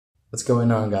What's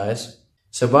going on, guys?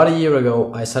 So about a year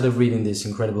ago, I started reading this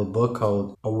incredible book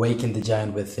called Awaken the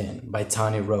Giant Within by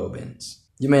Anthony Robbins.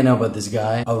 You may know about this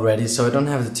guy already, so I don't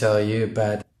have to tell you,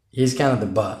 but he's kind of the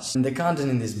boss. And the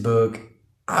content in this book,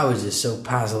 I was just so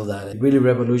puzzled that it really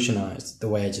revolutionized the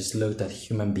way I just looked at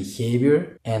human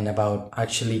behavior and about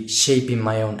actually shaping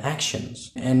my own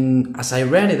actions. And as I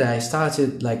read it, I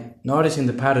started noticing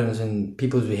the patterns in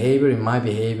people's behavior, in my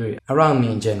behavior, around me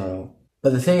in general.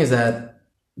 But the thing is that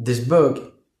this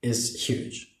book is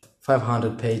huge.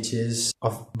 500 pages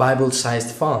of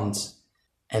Bible-sized fonts,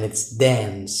 and it's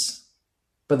dense.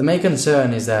 But the main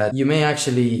concern is that you may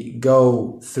actually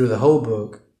go through the whole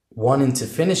book wanting to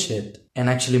finish it and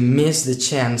actually miss the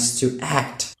chance to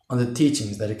act on the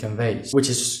teachings that it conveys, which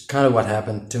is kind of what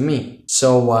happened to me.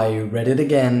 So I read it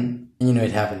again, and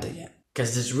it happened again.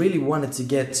 Because I just really wanted to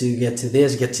get to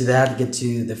this, get to that, get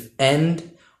to the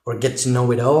end, or get to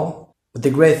know it all. But the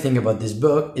great thing about this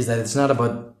book is that it's not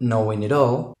about knowing it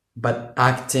all, but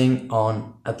acting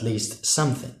on at least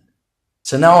something.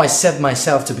 So now I set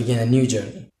myself to begin a new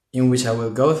journey, in which I will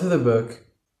go through the book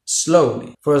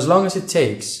slowly, for as long as it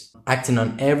takes, acting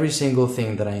on every single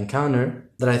thing that I encounter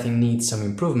that I think needs some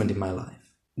improvement in my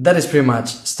life. That is pretty much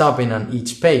stopping on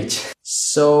each page.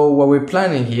 So what we're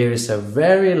planning here is a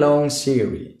very long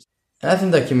series. And I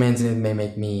think documenting it may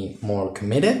make me more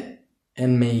committed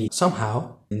and may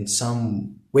somehow, in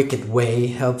some wicked way,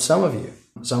 help some of you.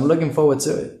 So I'm looking forward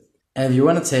to it. And if you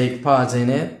want to take part in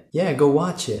it, yeah, go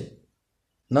watch it.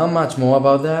 Not much more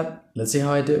about that. Let's see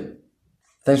how I do.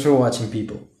 Thanks for watching,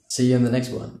 people. See you in the next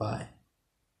one. Bye.